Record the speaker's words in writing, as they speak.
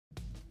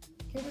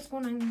Hey, what's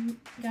going on,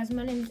 guys?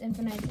 My name is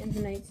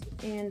Infinites,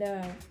 and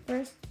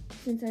first,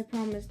 since I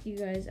promised you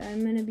guys,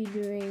 I'm gonna be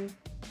doing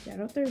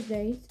Shoutout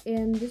Thursdays,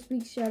 and this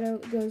week's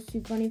shoutout goes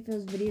to Funny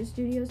Phil's Video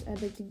Studios.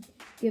 I'd like to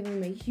give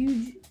him a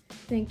huge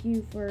thank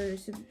you for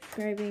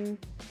subscribing,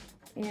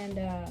 and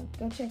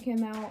go check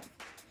him out.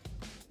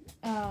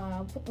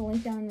 I'll put the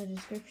link down in the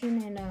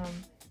description, and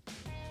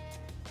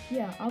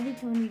yeah, I'll be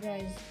telling you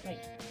guys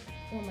like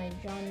what my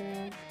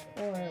genre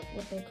or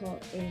what they call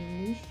a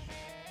niche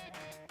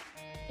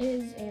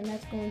is, and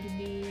that's going to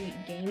be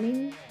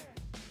gaming.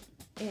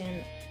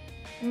 And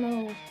I don't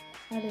know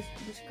how to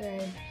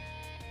describe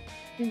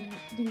the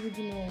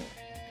original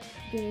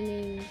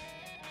gaming,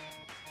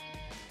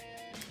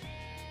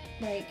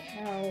 like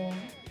how,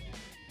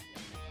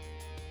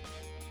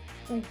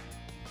 like,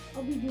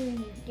 I'll be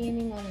doing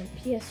gaming on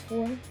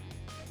PS4,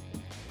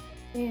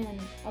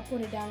 and I'll put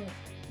it down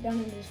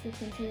in the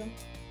description too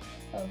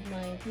of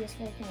my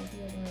PS4 account if you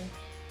guys want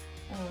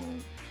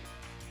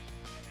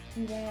to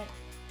do that.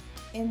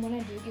 And when I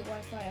do get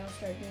Wi-Fi, I'll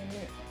start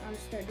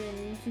doing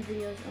YouTube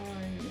videos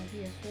on my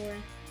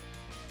PS4.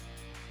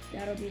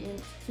 That'll be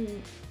linked to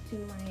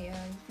my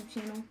YouTube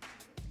channel.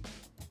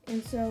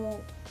 And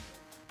so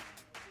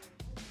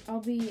I'll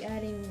be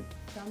adding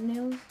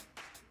thumbnails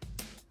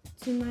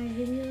to my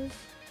videos.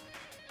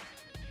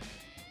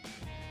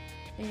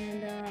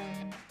 And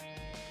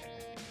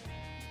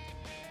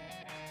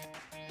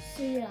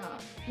so yeah,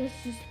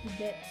 that's just the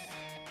bits.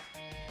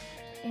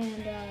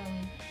 And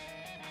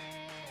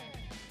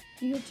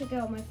you go check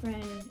out my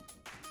friend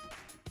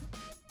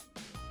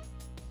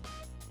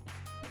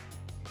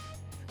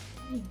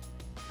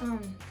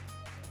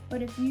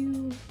but if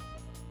you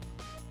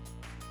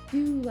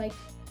do like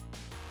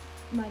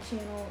my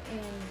channel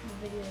and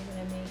the videos that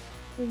I make,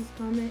 please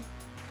comment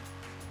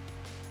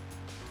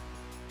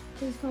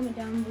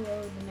down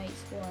below the Night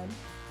Squad,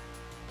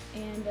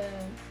 and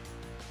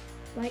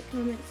like,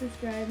 comment,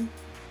 subscribe,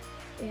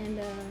 and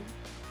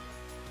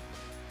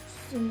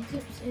some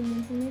tips and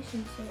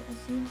information. So I'll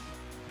see you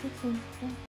next time. Bye.